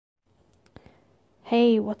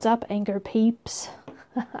Hey, what's up, Anchor peeps?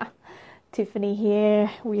 Tiffany here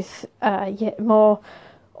with yet more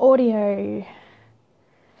audio.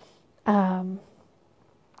 So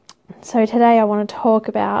today I want to talk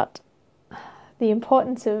about the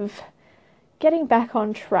importance of getting back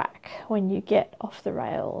on track when you get off the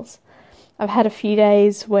rails. I've had a few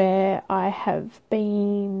days where I have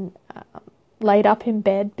been laid up in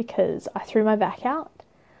bed because I threw my back out.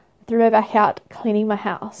 Cleaning my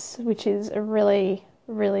house, which is a really,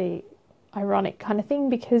 really ironic kind of thing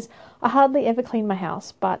because I hardly ever clean my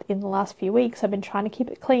house, but in the last few weeks I've been trying to keep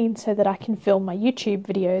it clean so that I can film my YouTube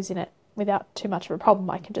videos in it without too much of a problem.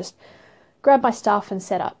 I can just grab my stuff and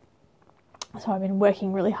set up. So I've been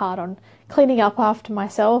working really hard on cleaning up after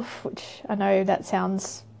myself, which I know that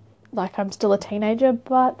sounds like I'm still a teenager,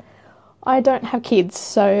 but I don't have kids,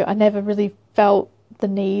 so I never really felt the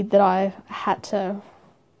need that I had to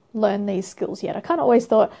learn these skills yet. I kind of always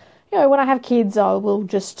thought, when I have kids, I will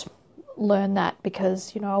just learn that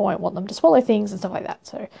because, I won't want them to swallow things and stuff like that.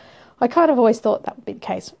 So I kind of always thought that would be the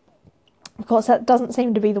case. Of course, that doesn't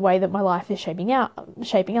seem to be the way that my life is shaping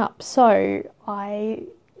up. So I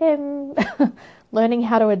am learning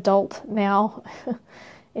how to adult now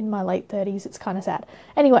in my late 30s. It's kind of sad.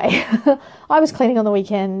 Anyway, I was cleaning on the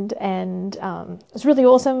weekend and it was really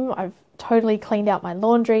awesome. I've totally cleaned out my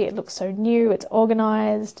laundry. It looks so new. It's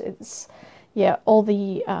organized. All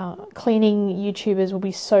the cleaning YouTubers will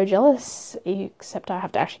be so jealous, except I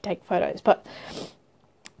have to actually take photos. But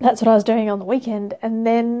that's what I was doing on the weekend. And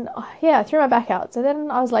then, I threw my back out. So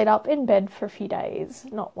then I was laid up in bed for a few days,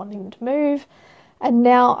 not wanting to move. And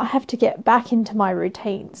now I have to get back into my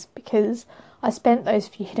routines because I spent those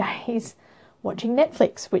few days watching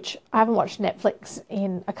Netflix, which I haven't watched Netflix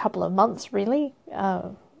in a couple of months, really.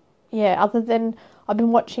 Other than I've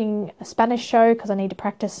been watching a Spanish show because I need to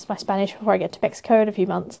practice my Spanish before I get to Mexico in a few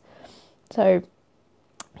months. So,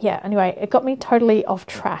 anyway, it got me totally off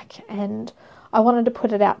track and I wanted to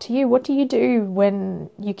put it out to you. What do you do when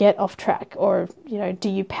you get off track? Or, do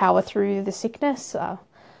you power through the sickness?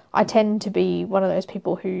 I tend to be one of those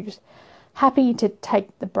people who's happy to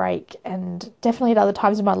take the break, and definitely at other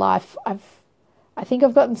times in my life, I think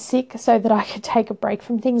I've gotten sick so that I could take a break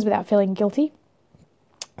from things without feeling guilty.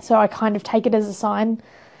 So I kind of take it as a sign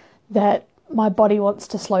that my body wants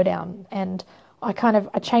to slow down. And I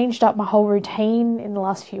changed up my whole routine in the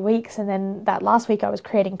last few weeks. And then that last week I was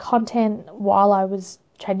creating content while I was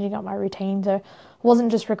changing up my routine. So I wasn't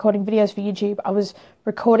just recording videos for YouTube. I was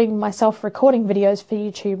recording videos for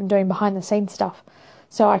YouTube and doing behind the scenes stuff.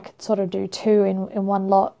 So I could sort of do two in one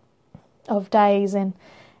lot of days. And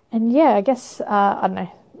I guess, I don't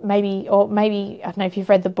know, maybe, I don't know if you've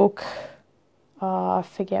read the book, I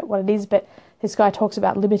forget what it is, but this guy talks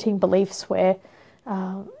about limiting beliefs where,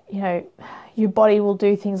 your body will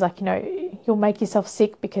do things like, you'll make yourself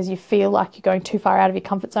sick because you feel like you're going too far out of your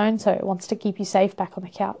comfort zone, so it wants to keep you safe back on the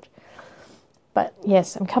couch. But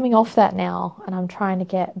yes, I'm coming off that now and I'm trying to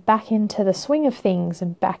get back into the swing of things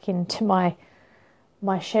and back into my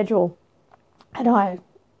schedule. And I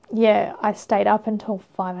stayed up until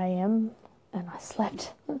 5 a.m. and I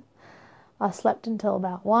slept until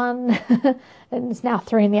about 1 and it's now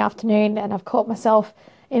 3 in the afternoon and I've caught myself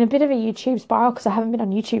in a bit of a YouTube spiral because I haven't been on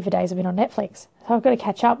YouTube for days. I've been on Netflix. So I've got to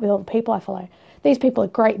catch up with all the people I follow. These people are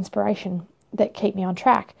great inspiration that keep me on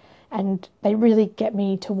track and they really get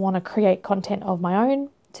me to want to create content of my own,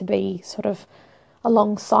 to be sort of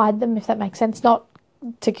alongside them, if that makes sense. Not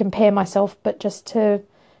to compare myself, but just to,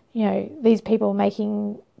 these people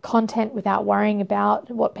making content without worrying about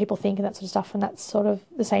what people think and that sort of stuff, and that's sort of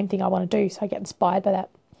the same thing I want to do, so I get inspired by that.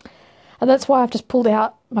 And that's why I've just pulled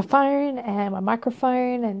out my phone and my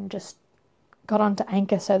microphone and just got onto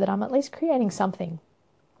Anchor so that I'm at least creating something.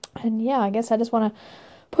 And I guess I just want to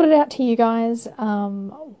put it out to you guys.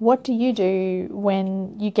 What do you do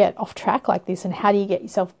when you get off track like this, and how do you get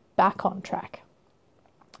yourself back on track?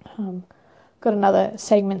 Got another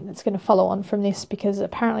segment that's going to follow on from this because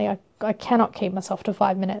apparently I cannot keep myself to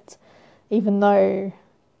 5 minutes, even though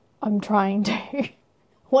I'm trying to.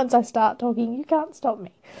 Once I start talking, you can't stop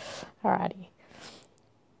me. Alrighty.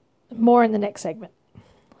 More in the next segment.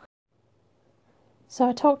 So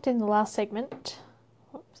I talked in the last segment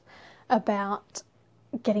about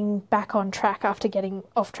getting back on track after getting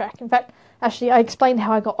off track. In fact, actually, I explained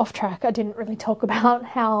how I got off track. I didn't really talk about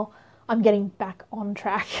how I'm getting back on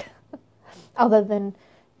track. Other than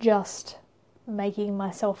just making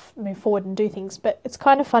myself move forward and do things. But it's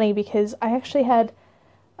kind of funny because I actually had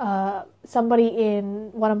somebody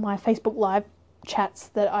in one of my Facebook Live chats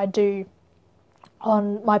that I do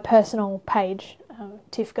on my personal page,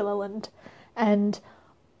 Tiff Gilliland, and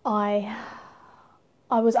I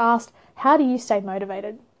I was asked, how do you stay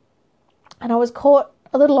motivated? And I was caught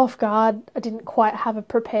a little off guard. I didn't quite have a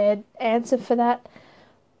prepared answer for that,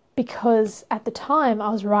 because at the time I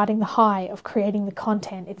was riding the high of creating the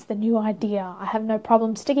content. It's the new idea. I have no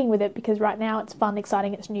problem sticking with it because right now it's fun,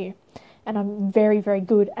 exciting, it's new. And I'm very, very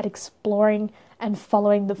good at exploring and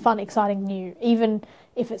following the fun, exciting, new. Even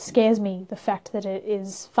if it scares me, the fact that it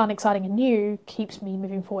is fun, exciting, and new keeps me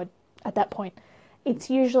moving forward at that point. It's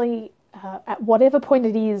usually at whatever point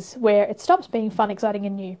it is where it stops being fun, exciting,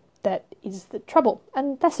 and new that is the trouble.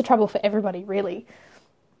 And that's the trouble for everybody, really.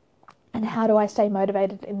 And how do I stay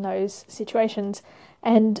motivated in those situations?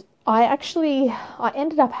 And I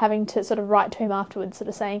ended up having to sort of write to him afterwards, sort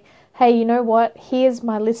of saying, hey, you know what? Here's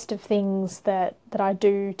my list of things that I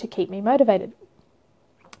do to keep me motivated.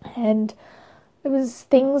 And it was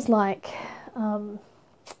things like, I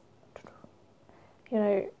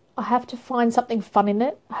have to find something fun in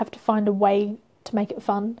it. I have to find a way to make it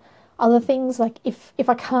fun. Other things, like if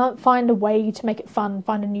I can't find a way to make it fun,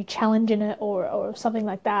 find a new challenge in it or something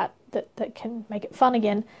like that can make it fun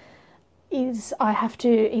again, is I have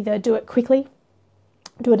to either do it quickly,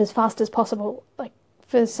 do it as fast as possible. Like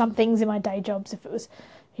for some things in my day jobs, if it was,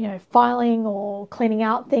 filing or cleaning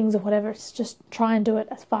out things or whatever, it's just try and do it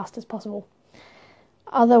as fast as possible.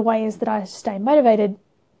 Other ways that I stay motivated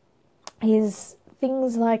is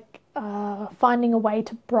things like finding a way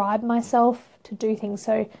to bribe myself to do things.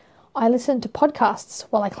 So I listen to podcasts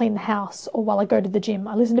while I clean the house or while I go to the gym.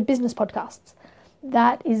 I listen to business podcasts.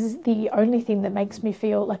 That is the only thing that makes me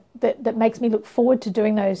feel like that makes me look forward to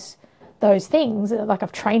doing those things. Like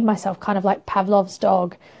I've trained myself kind of like Pavlov's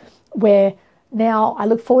dog, where now I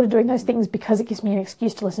look forward to doing those things because it gives me an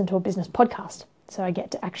excuse to listen to a business podcast. So I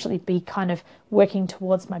get to actually be kind of working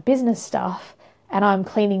towards my business stuff, and I'm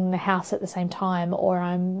cleaning the house at the same time, or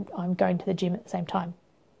I'm going to the gym at the same time.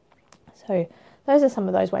 So those are some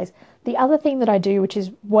of those ways. The other thing that I do, which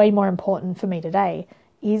is way more important for me today,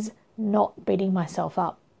 is not beating myself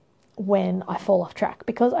up when I fall off track,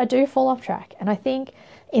 because I do fall off track. And I think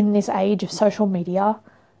in this age of social media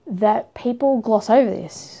that people gloss over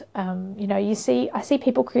this. I see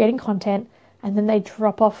people creating content and then they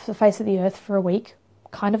drop off the face of the earth for a week,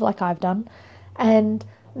 kind of like I've done. And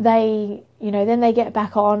then they get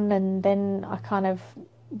back on, and then I kind of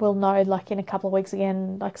will know, like in a couple of weeks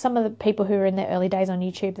again, like some of the people who are in their early days on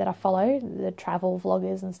YouTube that I follow, the travel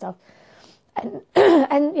vloggers and stuff. And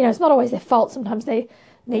it's not always their fault. Sometimes they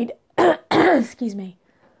need, excuse me,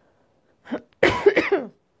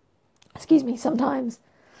 sometimes.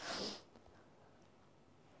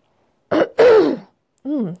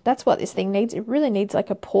 That's what this thing needs. It really needs like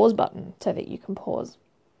a pause button so that you can pause.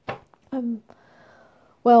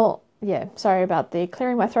 Well, yeah, sorry about the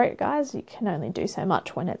clearing my throat, guys. You can only do so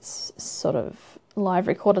much when it's sort of live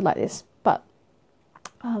recorded like this. But,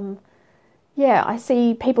 I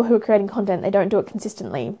see people who are creating content, they don't do it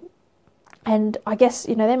consistently. And I guess,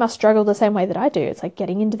 they must struggle the same way that I do. It's like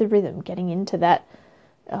getting into the rhythm, getting into that,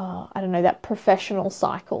 that professional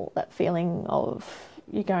cycle, that feeling of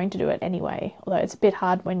you're going to do it anyway. Although it's a bit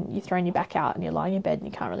hard when you're throwing your back out and you're lying in bed and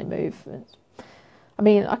you can't really move.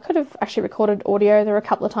 I could have actually recorded audio. There were a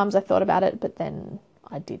couple of times I thought about it, but then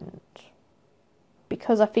I didn't,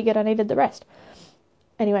 because I figured I needed the rest.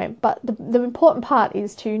 Anyway, but the important part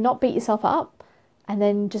is to not beat yourself up and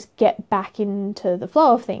then just get back into the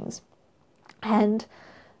flow of things. And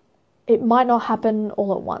it might not happen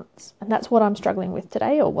all at once. And that's what I'm struggling with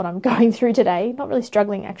today, or what I'm going through today. Not really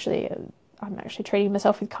struggling, actually. I'm actually treating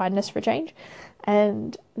myself with kindness for a change.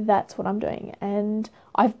 And that's what I'm doing. And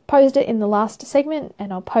I've posed it in the last segment,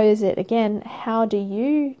 and I'll pose it again. How do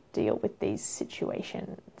you deal with these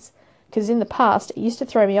situations? Because in the past, it used to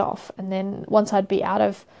throw me off. And then once I'd be out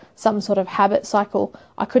of some sort of habit cycle,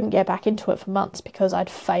 I couldn't get back into it for months because I'd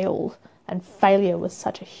failed. And failure was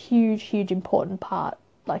such a huge, huge important part.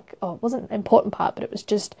 It wasn't an important part, but it was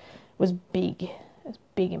big. It was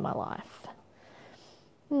big in my life.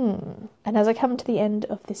 And as I come to the end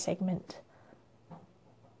of this segment,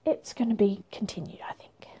 it's going to be continued, I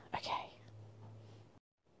think. Okay.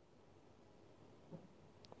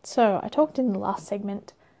 So I talked in the last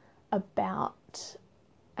segment about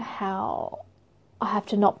how I have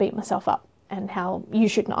to not beat myself up, and how you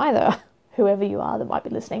shouldn't either, whoever you are that might be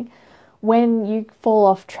listening, when you fall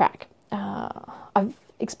off track. I've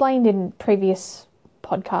explained in previous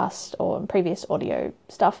podcasts or in previous audio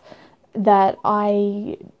stuff that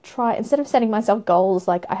I try, instead of setting myself goals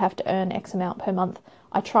like I have to earn X amount per month,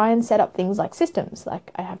 I try and set up things like systems,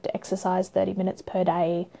 like I have to exercise 30 minutes per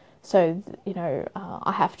day. So,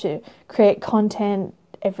 I have to create content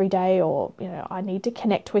every day, or, I need to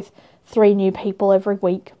connect with 3 new people every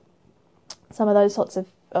week. some of those sorts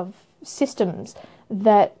of systems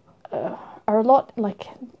that are a lot like,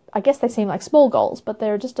 I guess they seem like small goals, but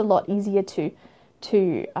they're just a lot easier to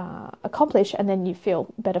accomplish, and then you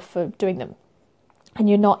feel better for doing them, and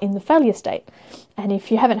you're not in the failure state. And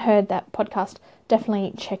if you haven't heard that podcast,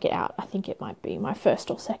 definitely check it out. I think it might be my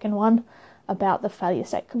first or second one about the failure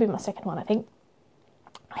state. Could be my second one, I think.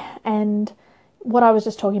 And what I was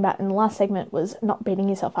just talking about in the last segment was not beating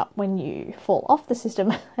yourself up when you fall off the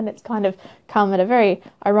system. And it's kind of come at a very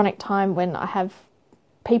ironic time when I have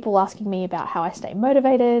people asking me about how I stay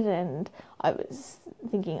motivated, and I was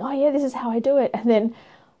thinking, oh yeah, this is how I do it. And then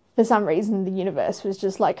for some reason the universe was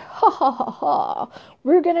just like, ha ha ha ha,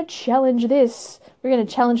 we're going to challenge this. We're going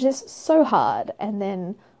to challenge this so hard. And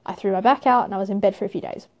then I threw my back out and I was in bed for a few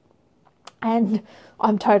days. And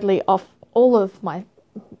I'm totally off all of my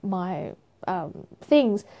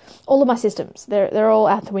things, all of my systems. They're all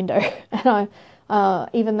out the window. And I,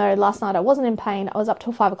 even though last night I wasn't in pain, I was up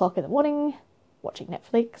till 5 o'clock in the morning watching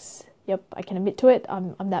Netflix. Yep, I can admit to it.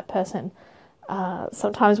 I'm that person.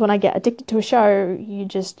 Sometimes when I get addicted to a show, you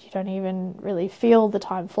don't even really feel the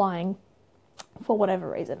time flying for whatever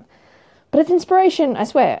reason. But it's inspiration, I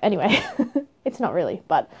swear. Anyway, it's not really,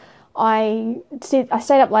 but I stayed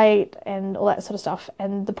up late and all that sort of stuff.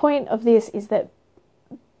 And the point of this is that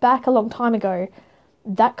back a long time ago,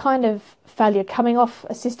 that kind of failure, coming off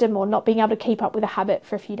a system or not being able to keep up with a habit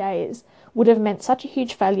for a few days, would have meant such a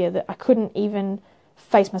huge failure that I couldn't even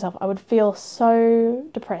face myself. I would feel so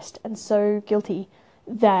depressed and so guilty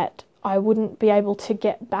that I wouldn't be able to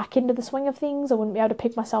get back into the swing of things. I wouldn't be able to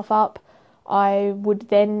pick myself up. I would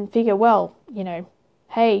then figure, well,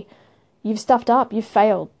 hey, you've stuffed up, you've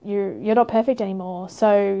failed, you're not perfect anymore,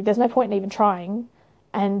 so there's no point in even trying.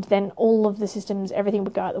 And then all of the systems, everything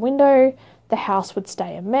would go out the window, the house would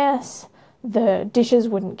stay a mess, the dishes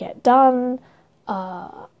wouldn't get done,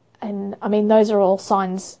 and I mean, those are all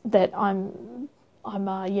signs that I'm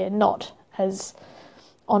not as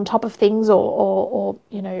on top of things or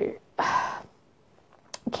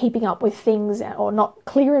keeping up with things, or not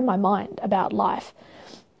clear in my mind about life.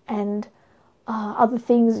 And other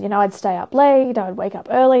things, I'd stay up late, I'd wake up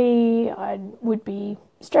early, I would be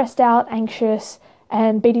stressed out, anxious,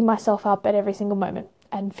 and beating myself up at every single moment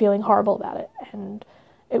and feeling horrible about it. And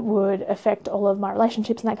it would affect all of my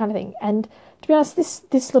relationships and that kind of thing. And to be honest,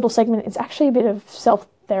 this little segment is actually a bit of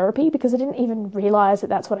self-therapy, because I didn't even realise that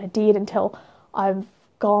that's what I did until I've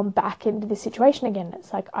gone back into this situation again.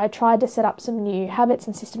 It's like I tried to set up some new habits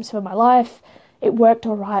and systems for my life. It worked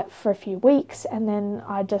all right for a few weeks, and then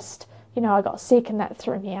I just, I got sick and that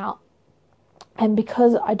threw me out. And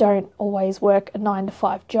because I don't always work a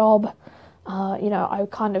 9-to-5 job, I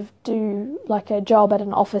kind of do like a job at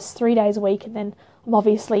an office 3 days a week, and then I'm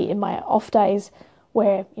obviously in my off days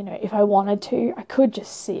where, if I wanted to, I could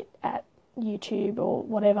just sit at YouTube or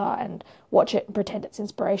whatever and watch it and pretend it's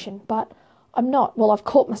inspiration. But I'm not. Well, I've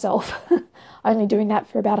caught myself only doing that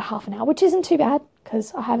for about a half an hour, which isn't too bad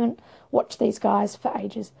because I haven't watched these guys for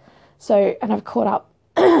ages. So, and I've caught up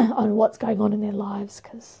on what's going on in their lives,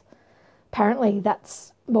 because apparently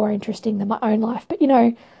that's more interesting than my own life.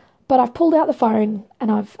 But I've pulled out the phone and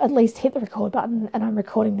I've at least hit the record button, and I'm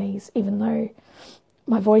recording these, even though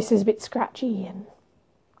my voice is a bit scratchy and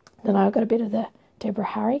I don't know, I've got a bit of the Deborah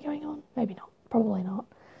Harry going on. Maybe not, probably not.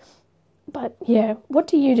 But yeah, what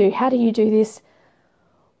do you do? How do you do this?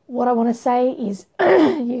 What I want to say is you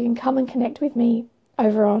can come and connect with me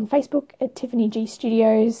over on Facebook at Tiffany G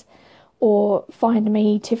Studios, or find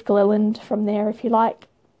me, Tiff Gilleland, from there if you like.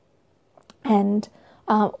 And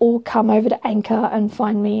or come over to Anchor and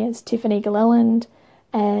find me as Tiffany Gilleland,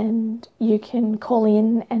 and you can call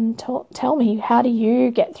in and tell me, how do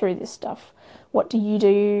you get through this stuff? What do you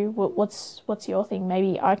do? What's your thing?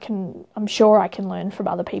 Maybe I'm sure I can learn from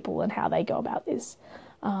other people and how they go about this.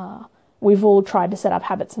 We've all tried to set up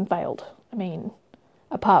habits and failed. I mean,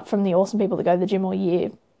 apart from the awesome people that go to the gym all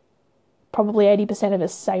year, probably 80% of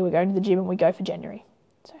us say we're going to the gym and we go for January.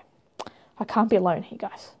 So I can't be alone here,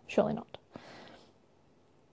 guys. Surely not.